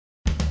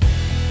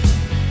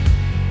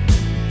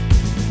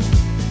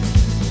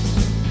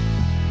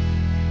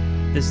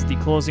This is the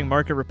closing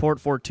market report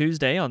for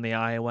Tuesday on the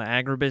Iowa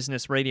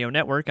Agribusiness Radio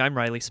Network. I'm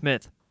Riley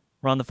Smith.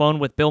 We're on the phone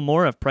with Bill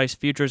Moore of Price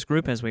Futures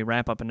Group as we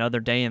wrap up another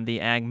day in the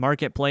ag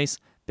marketplace.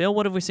 Bill,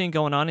 what have we seen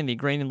going on in the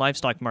grain and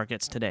livestock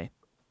markets today?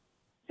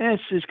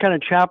 It's kind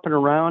of chopping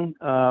around.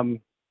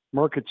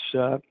 Markets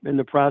in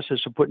the process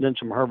of putting in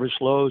some harvest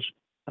lows.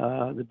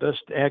 The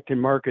best acting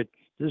market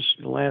the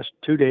last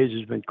 2 days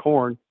has been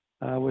corn,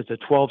 with a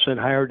 12-cent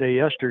higher day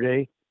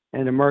yesterday,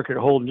 and the market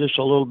holding just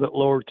a little bit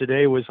lower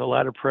today with a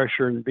lot of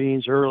pressure in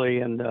beans early,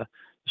 and the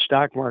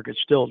stock market's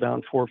still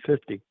down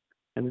 450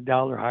 and the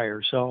dollar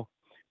higher. So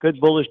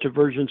good bullish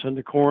divergence on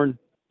the corn.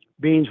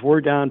 Beans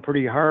were down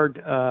pretty hard.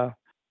 At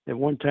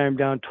one time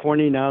down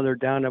 20, now they're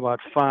down about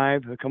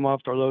 5. They come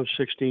off their low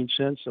 16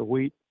 cents. The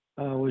wheat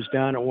was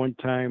down at one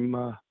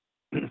time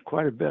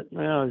quite a bit.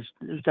 Well,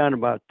 it's down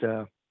about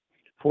 4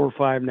 or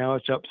 5 now.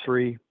 It's up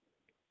 3.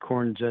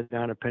 Corn's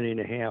down a penny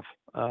and a half.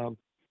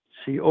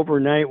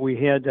 Overnight we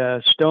had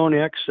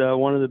StoneX,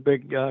 one of the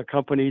big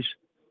companies,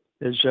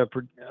 has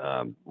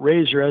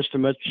raised their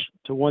estimates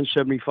to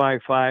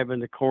 175.5 in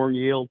the corn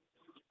yield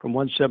from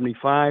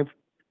 175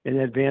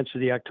 in advance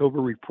of the October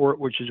report,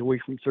 which is a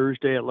week from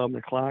Thursday at 11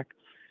 o'clock.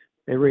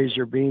 They raised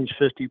their beans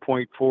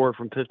 50.4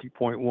 from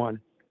 50.1.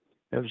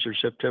 That was their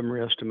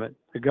September estimate.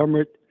 The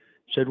government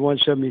said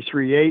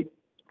 173.8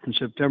 in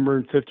September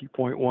and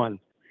 50.1.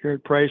 Here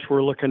at Price,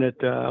 we're looking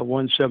at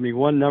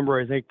 171 number.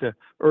 I think the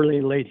early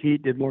and late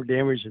heat did more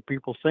damage than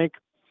people think.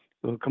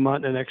 It'll come out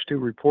in the next 2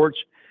 reports.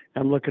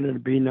 I'm looking at a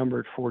B number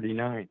at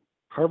 49.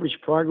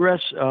 Harvest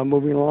progress,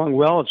 moving along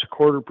well. It's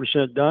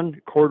 0.25% done.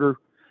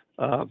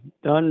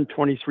 Done,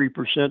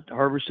 23%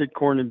 harvested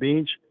corn and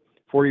beans,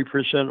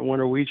 40%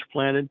 winter wheats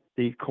planted.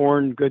 The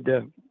corn, good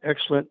to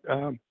excellent,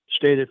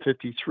 stayed at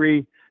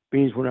 53.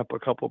 Beans went up a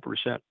couple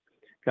percent.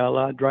 Got a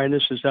lot of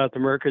dryness in South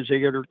America as they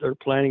get their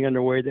planting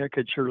underway. That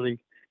could surely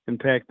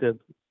impact the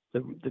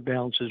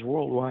balances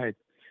worldwide.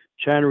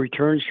 China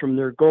returns from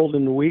their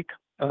Golden Week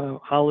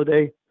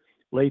holiday.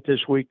 Late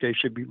this week, they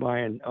should be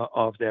buying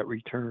off that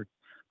return.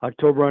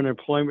 October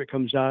unemployment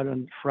comes out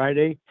on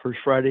Friday, first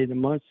Friday of the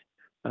month.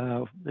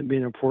 That'll be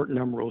an important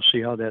number. We'll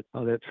see how that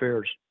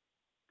fares.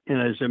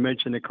 And as I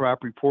mentioned, the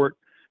crop report,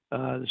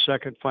 the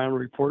second final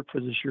report for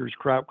this year's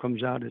crop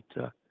comes out at,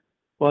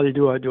 they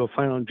do a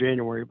final in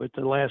January, but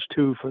the last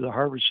 2 for the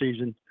harvest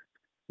season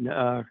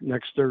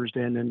next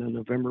Thursday, and then the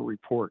November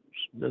report.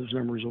 Those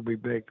numbers will be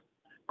big.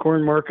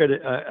 Corn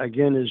market,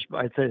 again,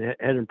 I think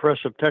had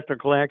impressive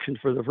technical action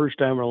for the first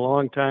time in a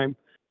long time,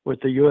 with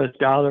the U.S.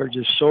 dollar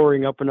just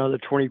soaring up another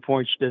 20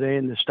 points today,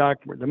 and the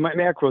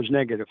macro is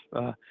negative,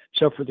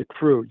 except for the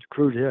crude.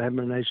 Crude having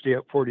a nice day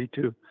up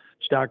 42.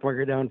 Stock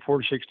market down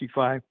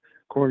 465.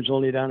 Corn's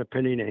only down a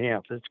penny and a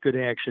half. That's good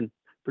action,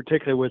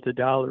 particularly with the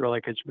dollar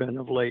like it's been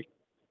of late,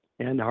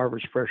 and the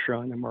harvest pressure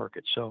on the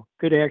market. So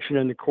good action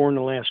in the corn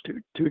the last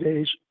two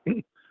days.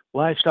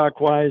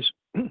 Livestock-wise,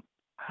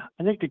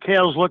 I think the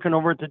cattle's looking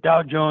over at the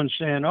Dow Jones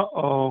saying,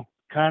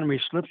 economy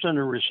slips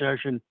into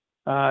recession.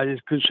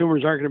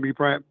 Consumers aren't going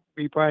to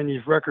be buying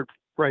these record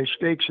price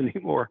steaks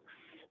anymore.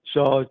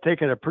 So it's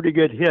taking a pretty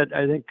good hit,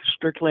 I think,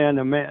 strictly on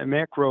the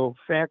macro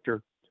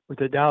factor, with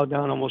the Dow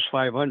down almost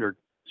 500.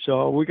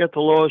 So we got the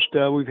lowest.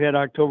 We've had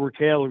October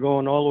cattle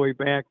going all the way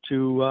back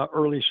to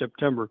early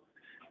September,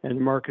 and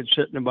the market's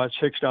sitting about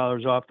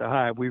 $6 off the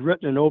high. We've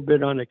written an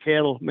obit on the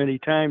cattle many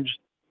times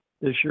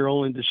this year,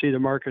 only to see the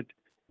market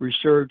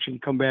resurge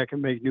and come back and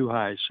make new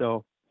highs.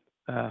 So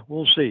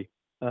we'll see.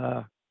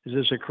 Is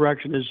this a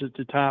correction? Is it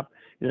the top?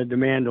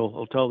 Demand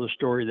will tell the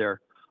story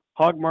there.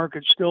 Hog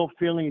market still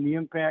feeling the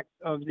impact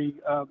of the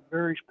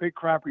bearish pig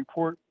crop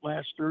report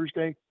last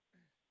Thursday.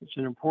 It's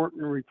an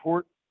important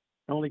report.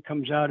 It only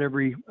comes out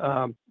every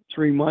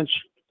 3 months.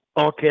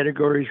 All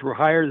categories were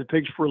higher. The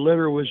pigs per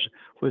litter was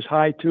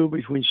high too,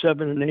 between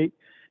 7 and 8,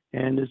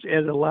 and it's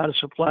added a lot of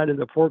supply to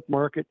the pork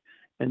market,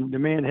 and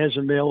demand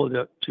hasn't been able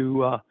to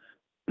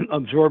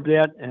absorb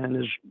that, and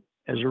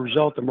as a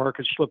result, the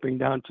market's slipping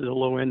down to the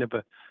low end of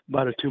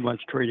about a 2-month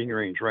trading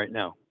range right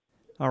now.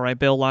 All right,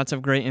 Bill, lots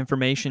of great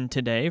information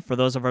today. For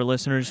those of our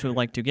listeners who would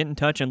like to get in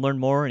touch and learn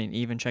more and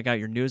even check out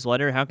your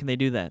newsletter, how can they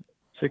do that?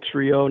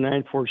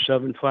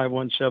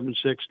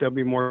 630-947-5176,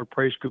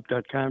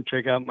 wmorepricegroup.com.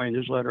 Check out my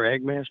newsletter,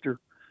 Agmaster,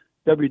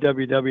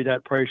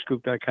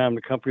 www.pricegroup.com,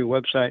 the company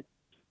website.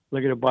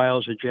 Look at the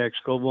bios of Jack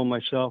Scoville and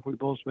myself. We've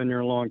both been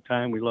there a long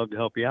time. We'd love to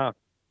help you out.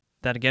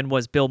 That again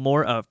was Bill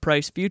Moore of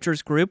Price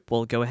Futures Group.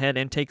 We'll go ahead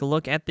and take a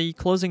look at the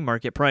closing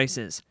market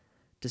prices.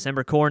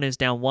 December corn is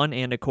down 1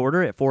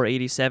 1/4 at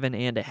 487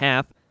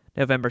 1/2.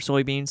 November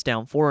soybeans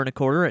down 4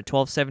 1/4 at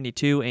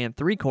 1272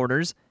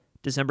 3/4.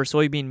 December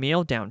soybean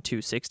meal down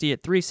 260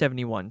 at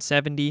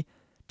 371.70.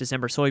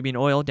 December soybean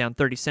oil down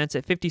 30 cents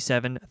at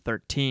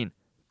 57.13.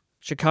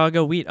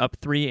 Chicago wheat up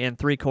 3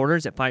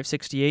 3/4 at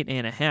 568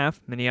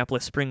 1/2.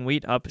 Minneapolis spring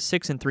wheat up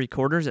 6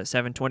 3/4 at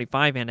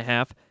 725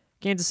 1/2.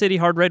 Kansas City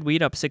hard red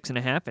wheat up 6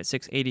 1/2 at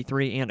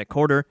 683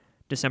 1/4.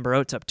 December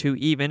oats up 2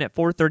 even at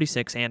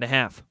 436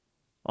 1/2.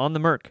 On the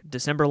Merc,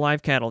 December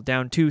live cattle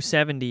down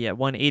 $2.70 at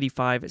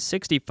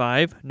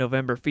 $185.65.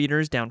 November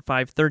feeders down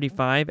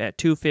 $5.35 at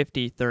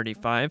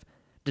 $250.35.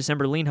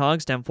 December lean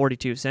hogs down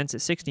 42 cents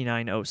at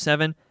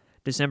 $69.07.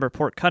 December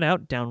pork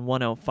cutout down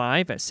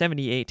 $1.05 at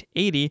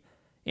 $78.80.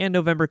 And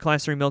November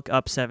Class 3 milk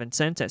up 7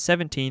 cents at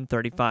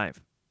 $17.35.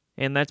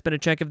 And that's been a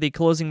check of the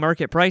closing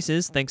market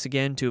prices. Thanks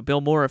again to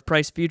Bill Moore of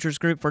Price Futures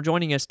Group for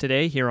joining us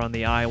today here on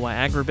the Iowa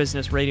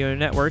Agribusiness Radio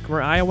Network,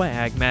 where Iowa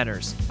Ag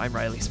matters. I'm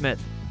Riley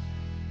Smith.